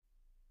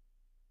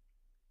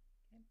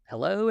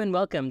Hello and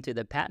welcome to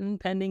the Patent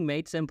Pending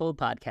Made Simple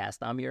podcast.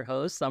 I'm your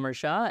host, Summer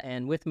Shah,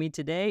 and with me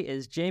today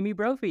is Jamie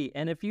Brophy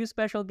and a few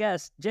special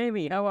guests.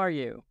 Jamie, how are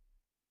you?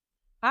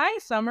 Hi,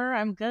 Summer.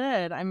 I'm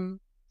good. I'm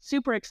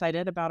super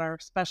excited about our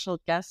special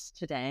guests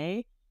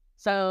today.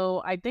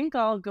 So I think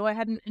I'll go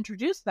ahead and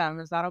introduce them.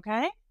 Is that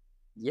okay?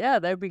 Yeah,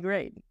 that'd be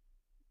great.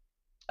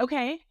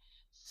 Okay.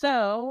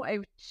 So I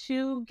have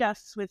two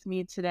guests with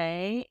me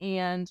today,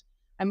 and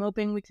I'm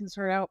hoping we can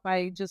start out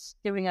by just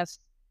giving us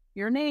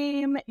your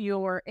name,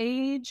 your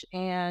age,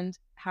 and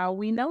how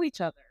we know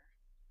each other.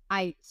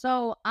 I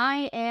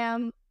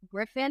am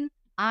Griffin.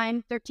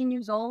 I'm 13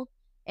 years old,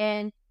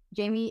 and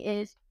Jamie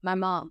is my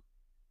mom.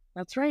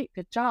 That's right.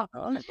 Good job.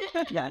 Oh,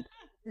 yeah.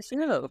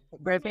 So,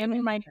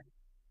 And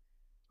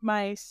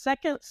my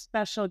second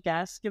special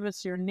guest, give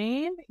us your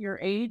name, your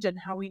age, and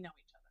how we know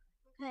each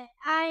other. Okay,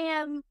 I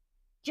am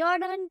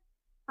Jordan.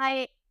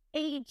 My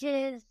age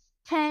is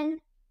 10,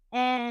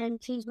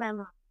 and she's my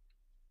mom.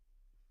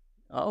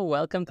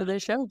 welcome to the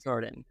show,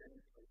 Jordan.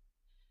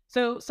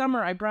 So,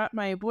 Summer, I brought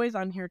my boys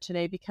on here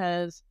today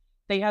because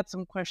they had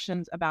some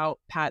questions about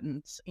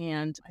patents,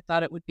 and I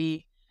thought it would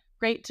be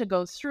great to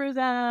go through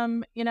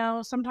them.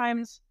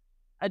 Sometimes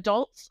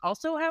adults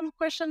also have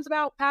questions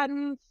about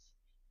patents,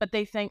 but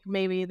they think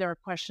maybe their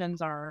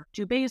questions are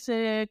too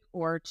basic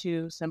or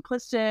too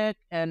simplistic,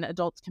 and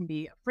adults can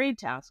be afraid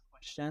to ask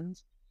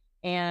questions.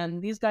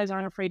 And these guys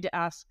aren't afraid to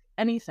ask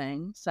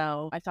anything.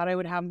 So, I thought I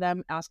would have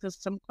them ask us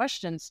some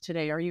questions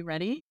today. Are you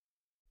ready?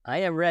 I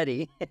am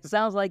ready. It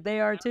sounds like they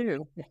are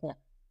too.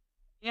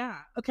 Yeah.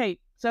 Okay.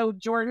 So,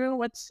 Jordan,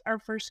 what's our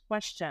first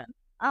question?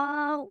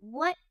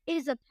 What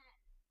is a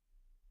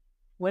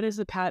What is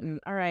a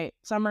patent? All right.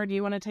 Summer, do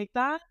you want to take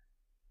that?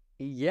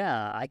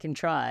 Yeah, I can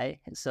try.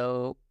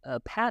 So, a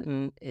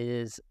patent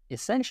is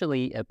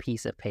essentially a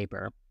piece of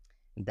paper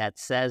that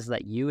says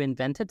that you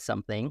invented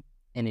something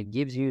and it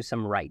gives you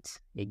some rights.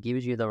 It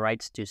gives you the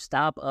rights to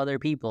stop other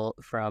people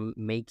from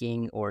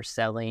making or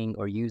selling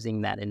or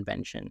using that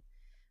invention.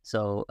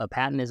 So, a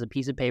patent is a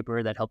piece of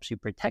paper that helps you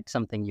protect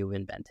something you've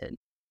invented.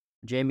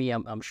 Jamie,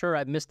 I'm sure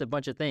I've missed a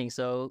bunch of things.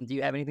 So, do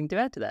you have anything to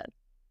add to that?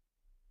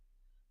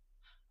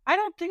 I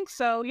don't think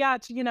so. Yeah,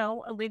 it's,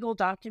 a legal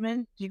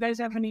document. Do you guys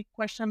have any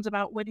questions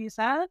about what he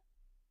said?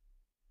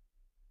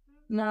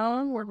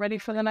 No? We're ready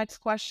for the next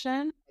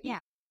question? Yeah.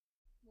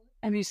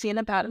 Have you seen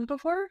a patent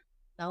before?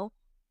 no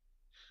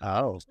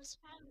Oh,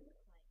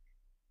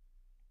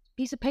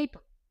 piece of paper?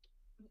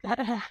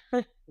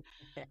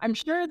 I'm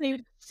sure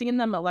they've seen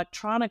them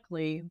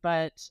electronically,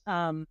 but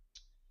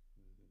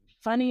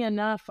funny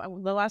enough,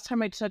 the last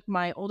time I took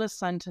my oldest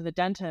son to the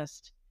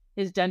dentist,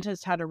 his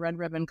dentist had a red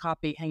ribbon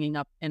copy hanging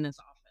up in his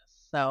office.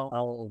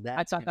 So I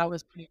that's thought that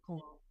was pretty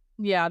cool.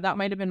 Yeah, that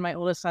might have been my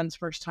oldest son's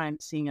first time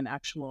seeing an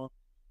actual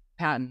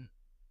patent.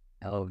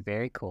 Oh,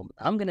 very cool.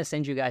 I'm going to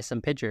send you guys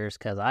some pictures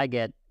because I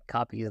get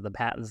copies of the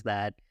patents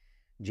that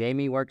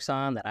Jamie works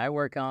on, that I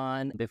work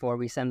on before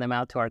we send them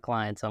out to our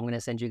clients. So I'm going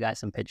to send you guys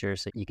some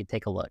pictures so you can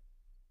take a look.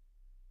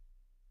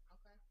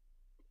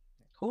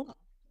 Cool.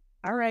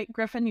 All right,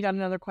 Griffin, you got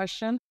another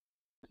question?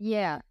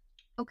 Yeah.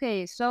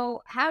 Okay,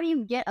 so how do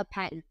you get a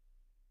patent?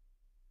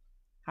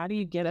 How do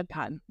you get a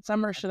patent?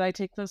 Summer, should I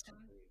take this?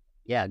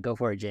 Yeah, go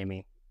for it,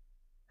 Jamie.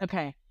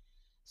 Okay.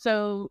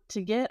 So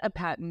to get a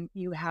patent,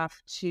 you have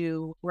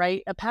to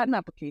write a patent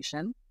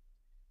application,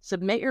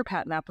 submit your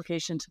patent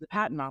application to the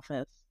patent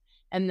office,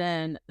 and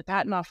then the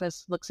patent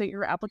office looks at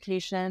your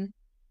application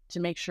to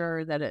make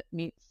sure that it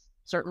meets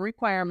certain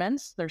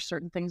requirements. There's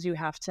certain things you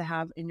have to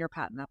have in your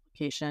patent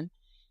application.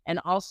 And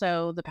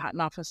also the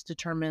patent office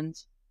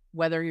determines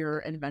whether your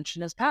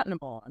invention is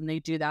patentable. And they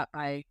do that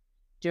by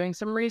doing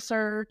some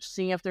research,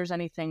 seeing if there's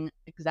anything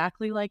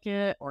exactly like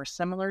it or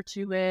similar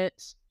to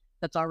it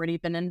that's already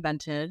been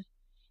invented.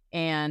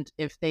 And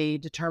if they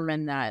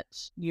determine that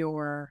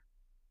your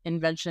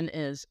invention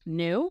is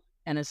new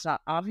and it's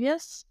not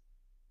obvious,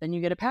 then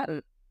you get a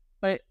patent.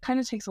 But it kind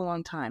of takes a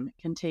long time.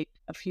 It can take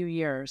a few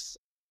years.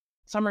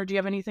 Summer, do you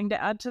have anything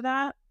to add to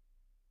that?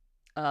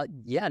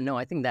 Yeah, no,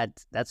 I think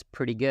that's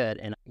pretty good.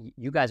 And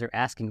you guys are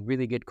asking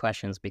really good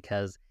questions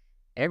because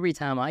every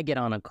time I get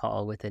on a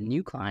call with a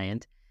new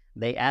client,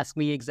 they ask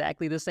me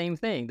exactly the same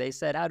thing. They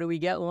said, "How do we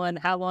get one?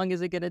 How long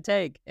is it going to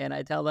take?" And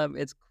I tell them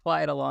it's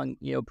quite a long,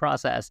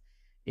 process.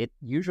 It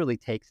usually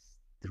takes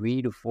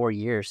 3 to 4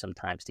 years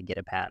sometimes to get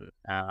a patent.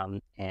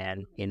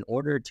 And in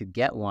order to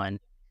get one,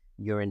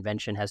 your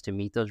invention has to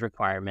meet those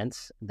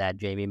requirements that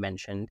Jamie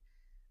mentioned.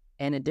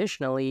 And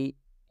additionally,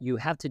 you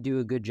have to do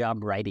a good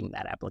job writing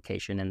that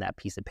application and that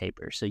piece of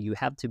paper. So you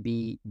have to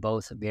be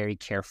both very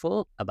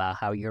careful about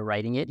how you're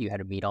writing it. You have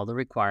to meet all the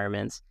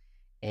requirements,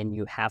 and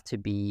you have to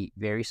be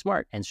very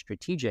smart and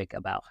strategic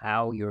about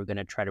how you're going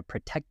to try to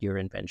protect your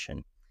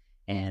invention.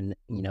 And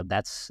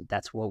that's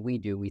what we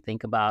do. We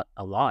think about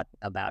a lot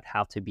about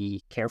how to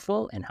be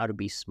careful and how to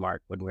be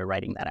smart when we're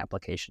writing that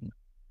application.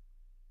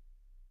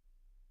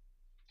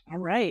 All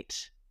right.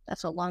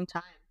 That's a long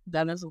time.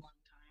 That is a long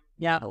time.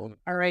 Yeah. Oh,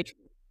 All right.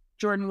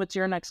 Jordan, what's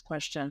your next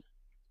question?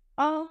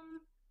 Um,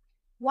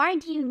 why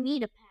do you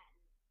need a patent?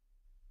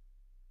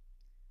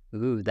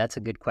 Ooh, that's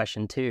a good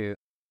question too.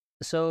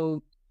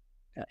 So,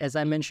 as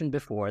I mentioned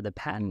before, the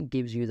patent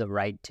gives you the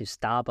right to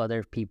stop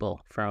other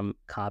people from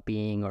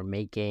copying or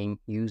making,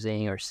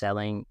 using, or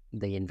selling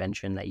the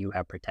invention that you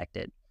have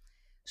protected.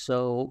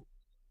 So,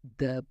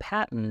 the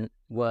patent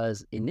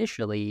was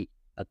initially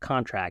a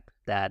contract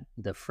that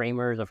the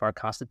framers of our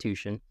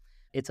Constitution,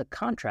 it's a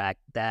contract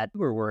that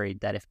we're worried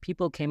that if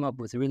people came up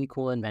with really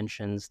cool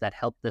inventions that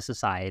helped the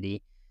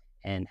society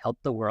and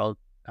helped the world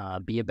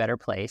be a better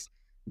place,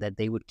 that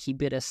they would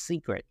keep it a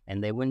secret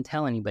and they wouldn't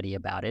tell anybody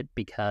about it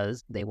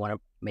because they want to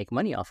make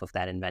money off of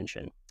that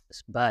invention.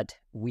 But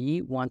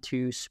we want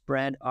to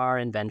spread our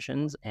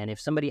inventions, and if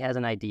somebody has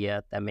an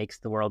idea that makes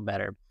the world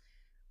better,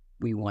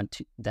 we want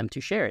them to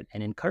share it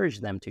and encourage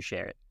them to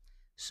share it.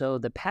 So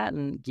the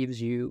patent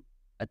gives you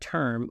a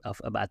term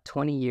of about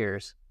 20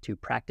 years to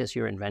practice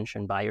your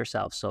invention by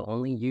yourself. So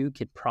only you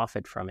could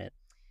profit from it.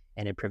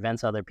 And it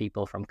prevents other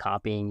people from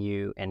copying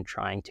you and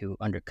trying to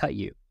undercut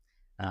you.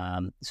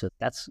 So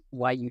that's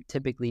why you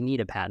typically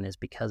need a patent, is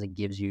because it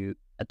gives you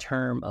a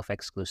term of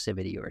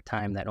exclusivity or a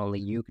time that only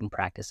you can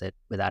practice it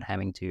without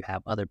having to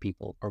have other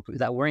people, or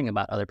without worrying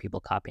about other people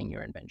copying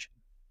your invention.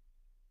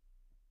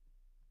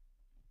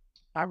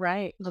 All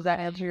right. Does that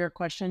answer your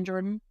question,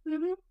 Jordan?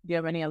 Mm-hmm. Do you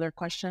have any other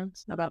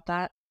questions about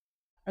that?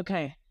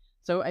 Okay.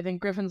 So I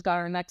think Griffin's got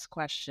our next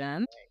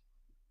question.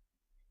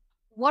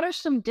 What are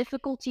some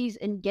difficulties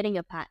in getting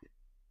a patent?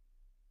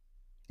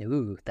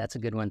 Ooh, that's a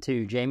good one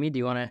too. Jamie, do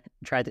you want to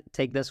try to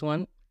take this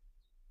one?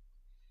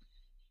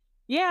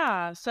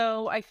 Yeah.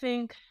 So I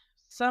think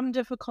some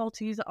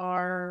difficulties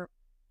are,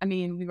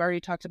 we've already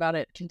talked about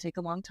it, can take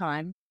a long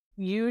time.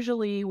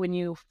 Usually when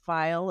you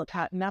file a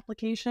patent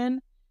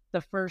application, the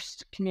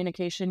first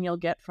communication you'll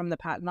get from the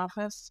patent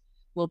office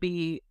will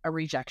be a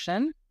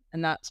rejection,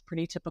 and that's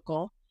pretty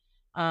typical.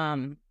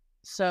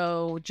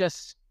 So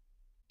just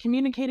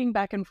communicating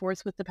back and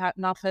forth with the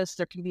patent office,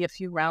 there can be a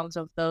few rounds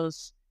of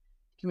those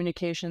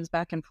communications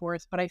back and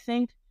forth, but I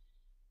think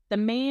the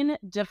main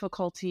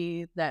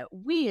difficulty that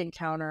we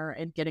encounter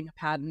in getting a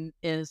patent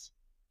is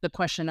the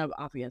question of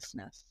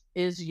obviousness.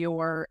 Is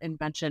your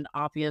invention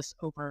obvious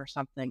over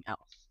something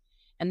else?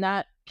 And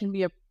that can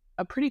be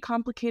a pretty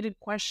complicated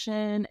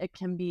question. It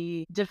can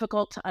be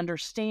difficult to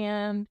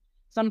understand.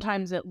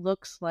 Sometimes it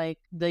looks like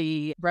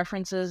the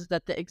references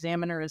that the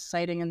examiner is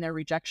citing in their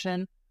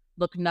rejection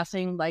look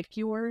nothing like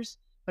yours,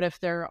 but if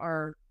there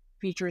are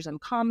features in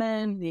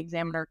common, the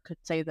examiner could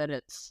say that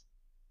it's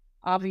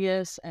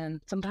obvious,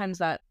 and sometimes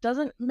that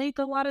doesn't make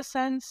a lot of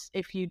sense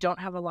if you don't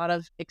have a lot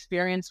of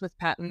experience with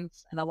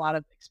patents and a lot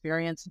of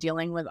experience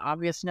dealing with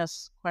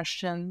obviousness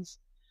questions.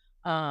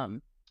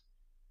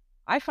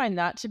 I find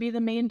that to be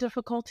the main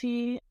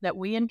difficulty that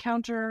we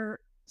encounter.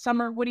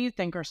 Summer, what do you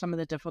think are some of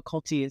the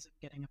difficulties of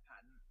getting a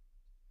patent?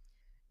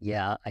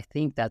 Yeah, I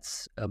think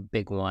that's a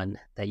big one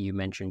that you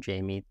mentioned,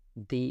 Jamie.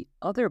 The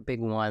other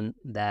big one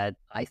that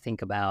I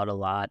think about a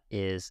lot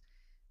is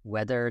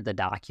whether the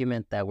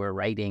document that we're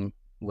writing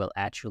will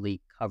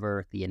actually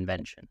cover the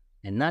invention.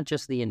 And not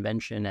just the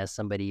invention as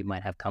somebody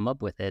might have come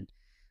up with it,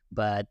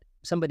 but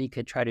somebody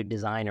could try to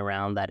design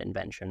around that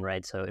invention,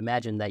 right? So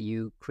imagine that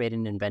you create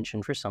an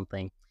invention for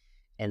something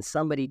and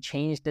somebody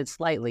changed it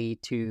slightly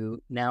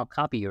to now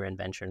copy your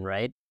invention,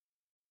 right?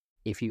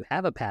 If you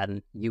have a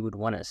patent, you would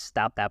want to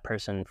stop that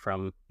person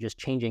from just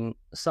changing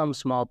some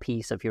small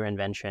piece of your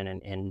invention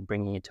and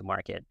bringing it to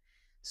market.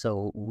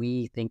 So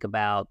we think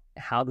about,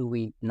 how do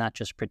we not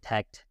just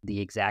protect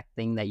the exact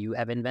thing that you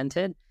have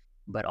invented,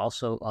 but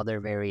also other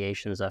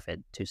variations of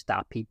it to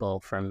stop people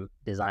from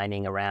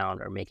designing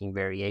around or making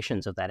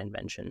variations of that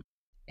invention.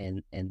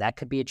 And that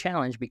could be a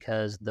challenge,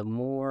 because the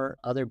more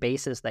other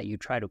bases that you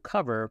try to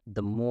cover,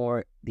 the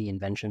more the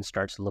invention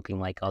starts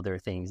looking like other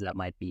things that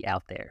might be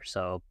out there.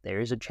 So there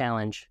is a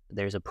challenge.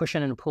 There's a push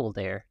and a pull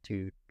there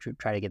to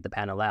try to get the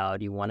patent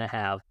allowed. You want to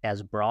have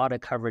as broad a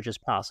coverage as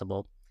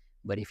possible.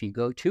 But if you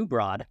go too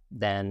broad,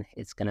 then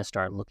it's going to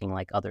start looking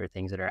like other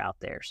things that are out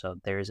there. So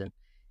there's an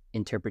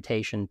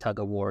interpretation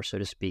tug of war, so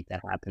to speak,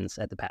 that happens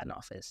at the patent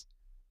office.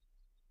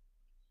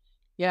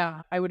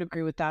 Yeah, I would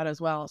agree with that as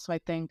well. So I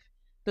think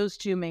those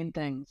two main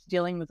things,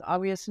 dealing with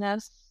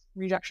obviousness,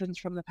 rejections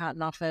from the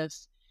patent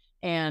office,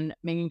 and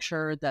making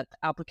sure that the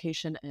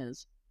application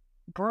is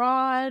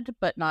broad,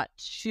 but not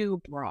too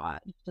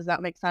broad. Does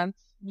that make sense?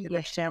 You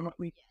understand what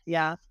we,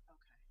 yeah?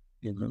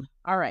 Okay. Mm-hmm.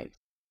 All right.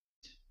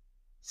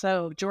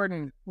 So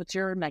Jordan, what's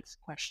your next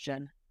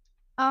question?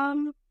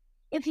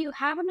 If you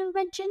have an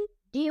invention,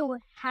 do you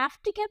have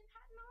to get a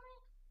patent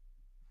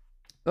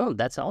on it? Oh,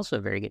 that's also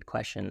a very good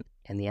question.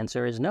 And the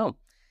answer is no.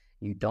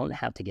 You don't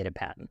have to get a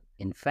patent.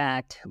 In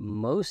fact,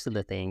 most of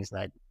the things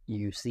that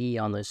you see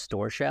on the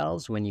store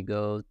shelves when you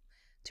go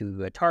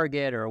to a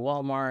Target or a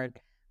Walmart,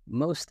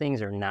 most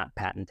things are not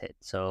patented.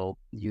 So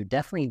you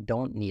definitely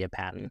don't need a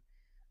patent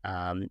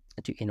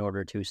in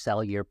order to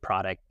sell your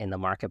product in the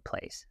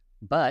marketplace.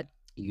 But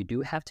you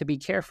do have to be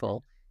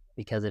careful,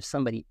 because if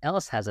somebody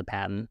else has a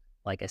patent,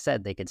 like I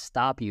said, they could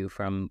stop you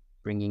from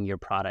bringing your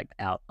product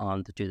out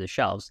onto the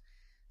shelves.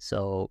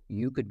 So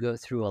you could go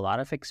through a lot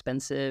of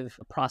expensive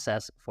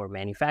process for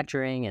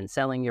manufacturing and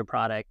selling your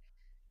product.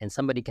 And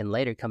somebody can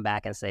later come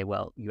back and say,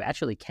 well, you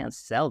actually can't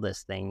sell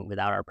this thing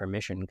without our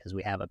permission because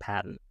we have a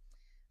patent.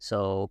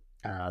 So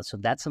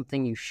that's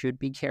something you should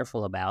be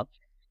careful about.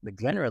 But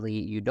generally,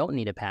 you don't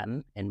need a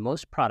patent, and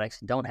most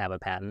products don't have a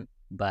patent.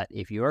 But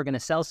if you're going to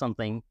sell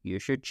something, you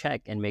should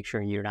check and make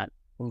sure you're not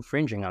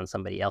infringing on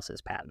somebody else's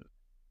patent.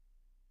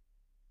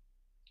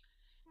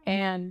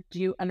 And do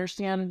you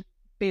understand,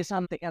 based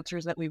on the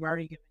answers that we've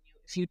already given you,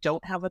 if you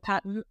don't have a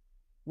patent,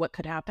 what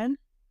could happen?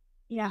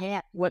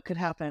 Yeah. What could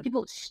happen?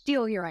 People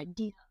steal your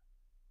idea.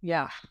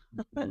 Yeah.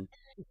 And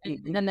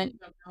then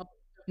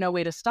no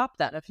way to stop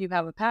that. If you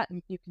have a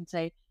patent, you can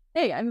say,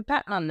 hey, I have a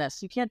patent on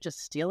this. You can't just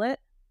steal it,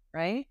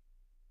 right?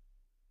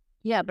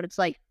 Yeah, but it's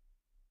like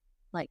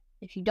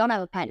if you don't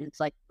have a patent, it's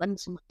like letting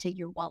someone take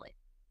your wallet.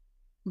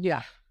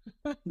 Yeah.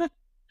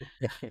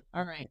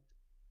 All right.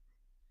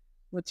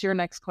 What's your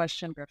next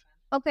question, Griffin?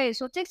 Okay,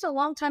 so it takes a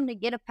long time to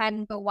get a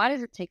patent, but why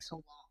does it take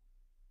so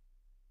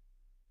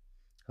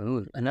long?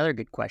 Ooh, another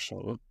good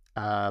question.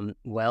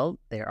 Well,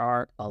 there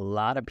are a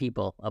lot of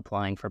people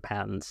applying for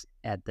patents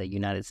at the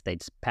United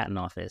States Patent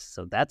Office.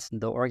 So that's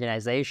the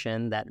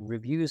organization that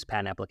reviews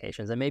patent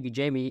applications. And maybe,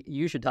 Jamie,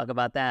 you should talk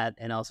about that,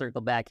 and I'll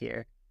circle back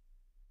here.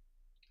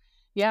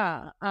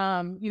 Yeah.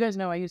 You guys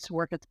know I used to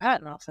work at the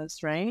patent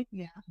office, right?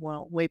 Yeah.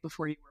 Well, way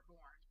before you were born.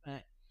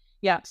 But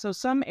yeah, so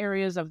some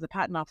areas of the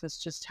patent office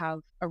just have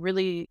a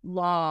really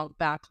long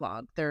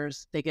backlog.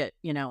 They get,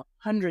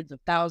 hundreds of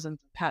thousands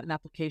of patent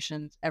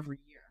applications every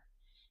year.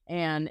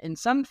 And in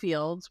some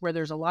fields where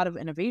there's a lot of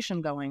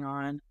innovation going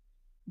on,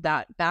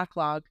 that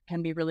backlog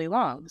can be really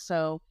long.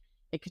 So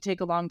it could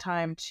take a long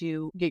time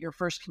to get your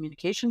first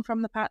communication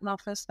from the patent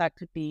office. That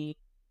could be,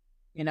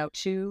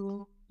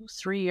 2-3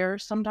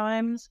 years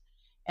sometimes.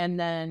 And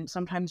then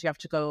sometimes you have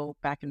to go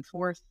back and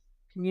forth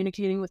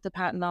communicating with the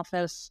patent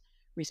office,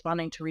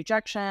 responding to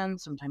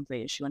rejections. Sometimes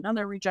they issue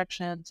another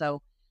rejection.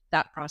 So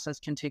that process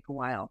can take a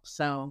while.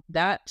 So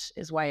that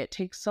is why it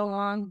takes so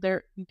long.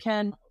 You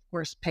can, of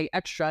course, pay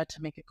extra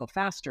to make it go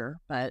faster,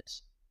 but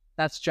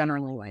that's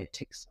generally why it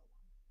takes so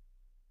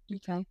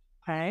long.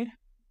 Okay.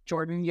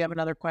 Jordan, you have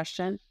another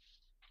question?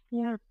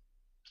 Yeah.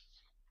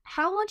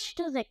 How much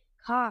does it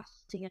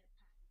cost to get?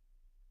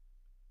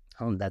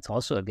 Oh, that's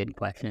also a good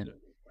question.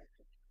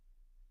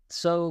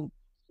 So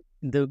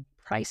the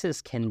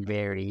prices can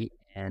vary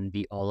and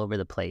be all over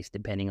the place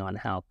depending on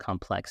how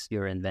complex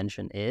your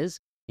invention is.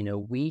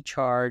 We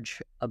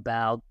charge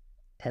about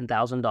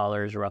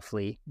 $10,000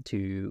 roughly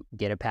to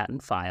get a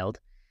patent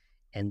filed.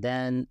 And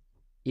then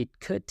it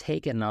could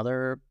take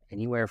anywhere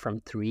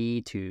from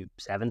 $3,000 to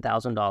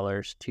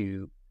 $7,000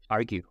 to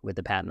argue with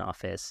the patent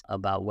office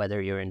about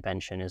whether your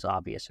invention is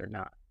obvious or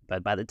not.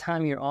 But by the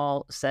time you're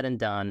all said and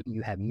done,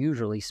 you have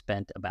usually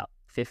spent about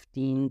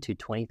 $15,000 to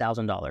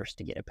 $20,000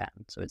 to get a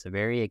patent. So it's a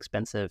very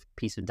expensive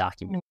piece of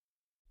document.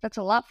 That's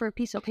a lot for a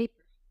piece of paper.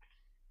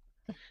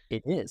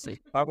 It is. It's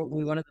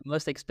probably one of the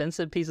most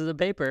expensive pieces of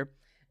paper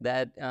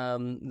that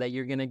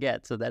you're going to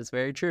get. So that's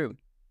very true.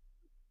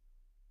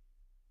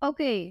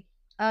 Okay,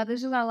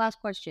 this is our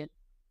last question.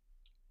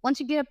 Once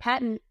you get a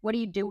patent, what do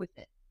you do with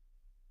it?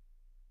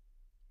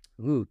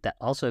 Ooh, that's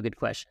also a good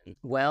question.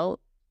 Well,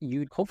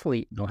 you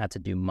hopefully don't have to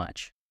do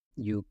much.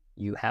 You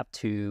have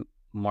to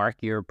mark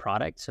your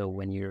product. So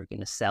when you're going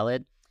to sell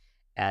it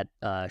at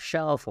a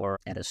shelf or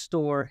at a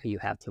store, you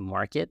have to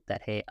mark it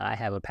that, hey, I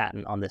have a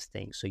patent on this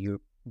thing. So you're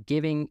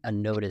giving a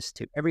notice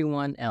to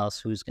everyone else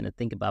who's going to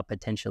think about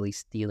potentially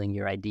stealing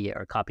your idea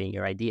or copying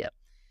your idea.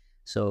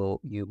 So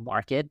you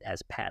mark it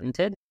as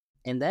patented,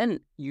 and then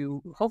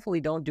you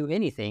hopefully don't do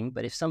anything.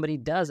 But if somebody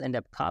does end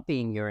up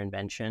copying your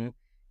invention,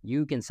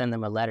 you can send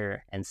them a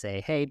letter and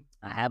say, hey,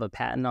 I have a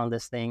patent on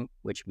this thing,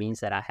 which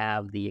means that I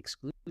have the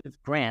exclusive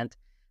grant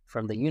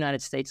from the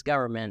United States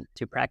government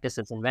to practice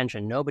its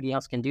invention. Nobody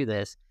else can do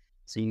this.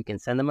 So you can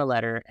send them a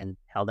letter and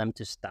tell them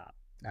to stop.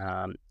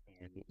 And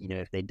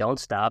if they don't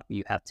stop,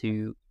 you have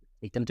to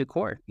take them to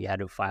court. You have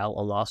to file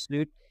a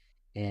lawsuit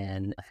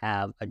and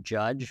have a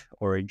judge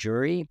or a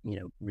jury,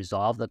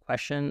 resolve the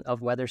question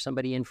of whether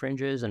somebody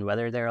infringes and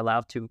whether they're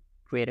allowed to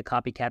create a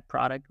copycat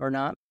product or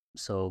not.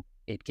 So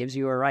it gives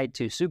you a right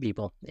to sue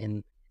people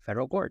in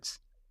federal courts.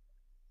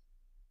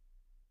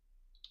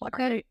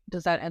 Okay.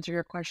 Does that answer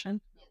your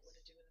question? Yes.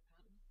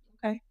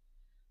 Okay.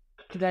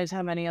 Do you guys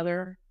have any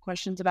other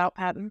questions about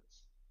patents?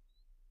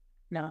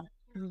 No.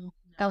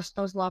 That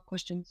was a lot of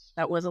questions.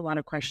 That was a lot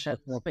of questions.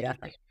 But Yeah.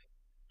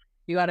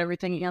 You got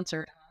everything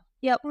answered.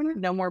 Yep.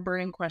 No more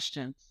burning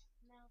questions.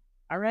 No.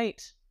 All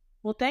right.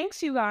 Well,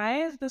 thanks, you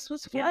guys. This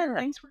was fun. Yeah.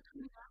 Thanks for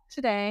coming back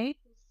today. It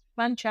was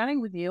fun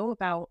chatting with you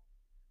about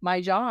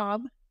my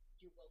job.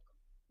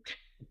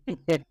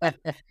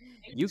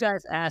 You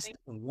guys asked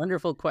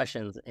wonderful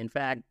questions. In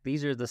fact,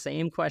 these are the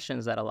same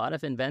questions that a lot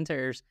of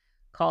inventors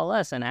call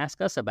us and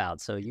ask us about.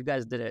 So you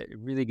guys did a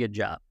really good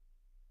job.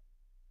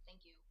 Thank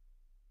you.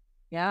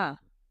 Yeah.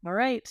 All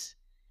right.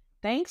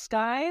 Thanks,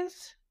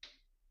 guys.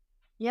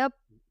 Yep.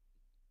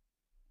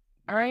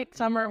 All right,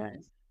 Summer.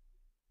 Guys.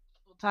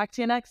 We'll talk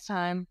to you next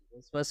time.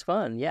 This was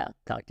fun. Yeah.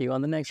 Talk to you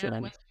on the next Yeah, it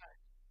one. was fun.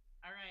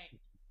 All right.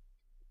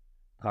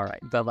 All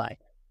right. Bye-bye.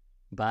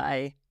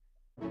 Bye.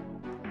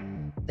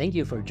 Thank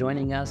you for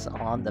joining us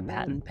on the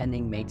Patent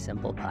Pending Made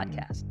Simple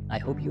podcast. I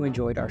hope you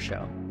enjoyed our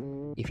show.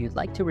 If you'd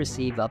like to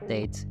receive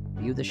updates,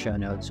 view the show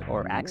notes,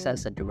 or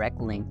access a direct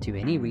link to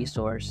any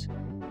resource,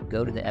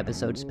 go to the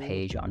episodes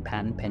page on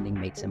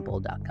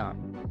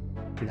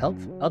patentpendingmadesimple.com. To help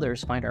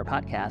others find our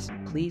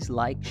podcast, please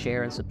like,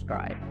 share, and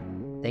subscribe.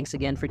 Thanks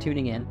again for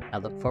tuning in. I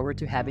look forward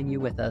to having you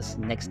with us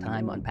next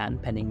time on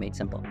Patent Pending Made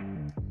Simple.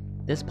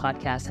 This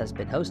podcast has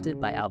been hosted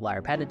by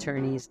Outlier Patent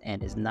Attorneys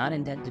and is not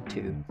intended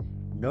to,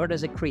 nor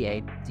does it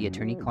create, the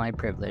attorney-client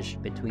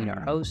privilege between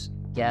our host,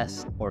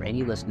 guests, or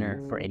any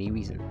listener for any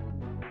reason.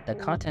 The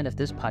content of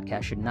this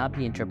podcast should not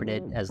be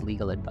interpreted as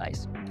legal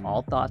advice.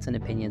 All thoughts and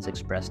opinions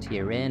expressed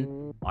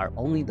herein are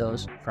only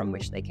those from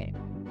which they came.